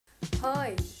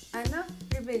هاي، أنا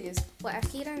ريبيليوس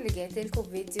وأخيرا رجعت لكم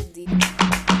فيديو جديد.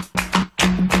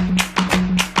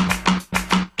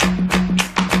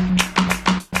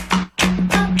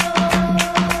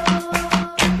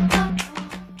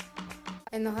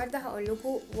 النهارده هقول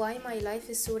لكم why my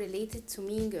life is so related to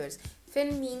Mean Girls.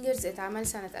 فيلم Mean Girls اتعمل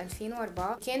سنة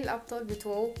 2004. كان الأبطال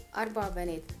بتوعه 4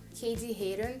 بنات: كيدي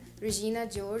هيرون، ريجينا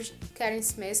جورج، كارين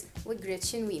سميث،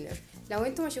 وجريتشن وينر. لو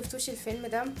انتوا ما شفتوش الفيلم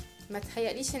ده ما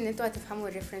تخيليش ان انتوا هتفهموا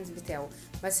الريفرنس بتاعه،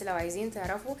 بس لو عايزين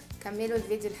تعرفوا كملوا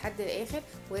الفيديو لحد الاخر،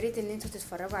 وياريت ان انتوا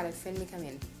تتفرجوا على الفيلم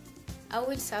كمان.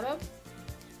 اول سبب: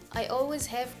 I always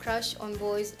have crush on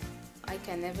boys I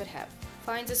can never have.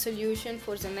 Find a solution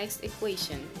for the next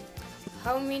equation.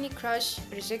 How many crush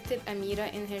rejected Amira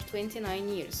in her 29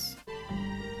 years?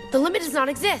 The limit does not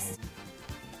exist.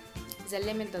 The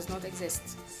limit does not exist.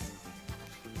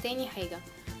 تاني حاجة: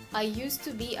 I used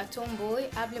to be a tomboy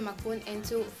قبل ما أكون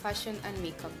into fashion and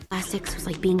makeup. Plastics was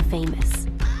like being famous.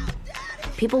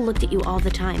 People looked at you all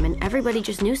the time and everybody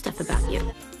just knew stuff about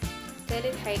you.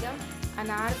 تالت حاجة: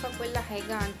 أنا عارفة كل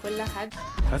حاجة عن كل حد.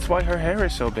 That's why her hair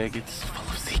is so big. It's full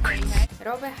of secrets.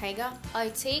 رابع حاجة: I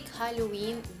take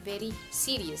Halloween very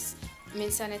serious.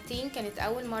 من سنتين كانت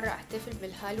أول مرة أحتفل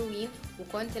بالهالوين،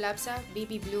 وكنت لابسة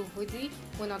بيبي بلو هودي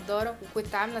ونضارة،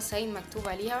 وكنت عاملة ساين مكتوب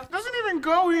عليها Doesn't even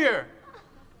go here.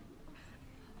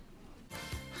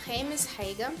 خامس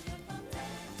حاجة: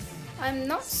 I'm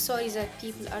not sorry that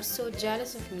people are so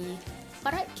jealous of me,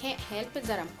 but I can't help it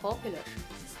that I'm popular.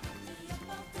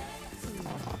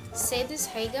 سادس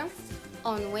حاجة: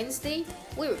 On Wednesday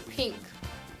we were pink.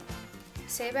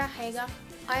 سابع حاجة: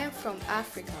 I am from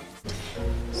Africa.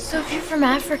 So if you're from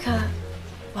Africa,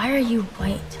 why are you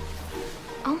white?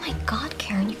 Oh my god,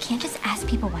 Karen, you can't just ask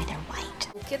people why they're white.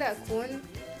 وكده أكون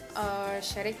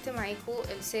شاركت معاكم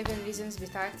ال 7 reasons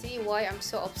بتاعتي why I'm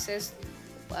so obsessed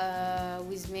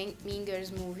with Mean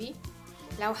Girls movie.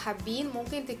 لو حابين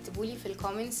ممكن تكتبولي في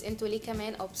الكومنتس انتوا ليه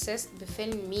كمان obsessed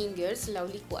بفيلم Mean Girls. لو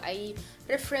ليكوا أي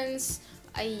reference،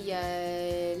 أي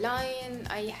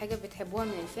line، أي حاجة بتحبوها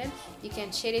من الفيلم، you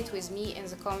can share it with me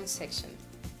in the comment section.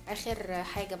 آخر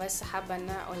حاجة بس حابة أن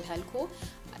أقولها لكم: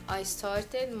 I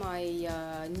started my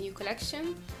new collection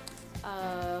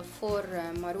for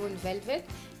maroon velvet.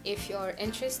 If you are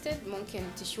interested ممكن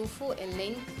تشوفوا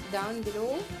اللينك down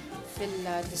below في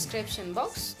ال description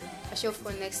box.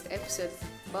 أشوفكم next episode.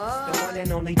 Bye.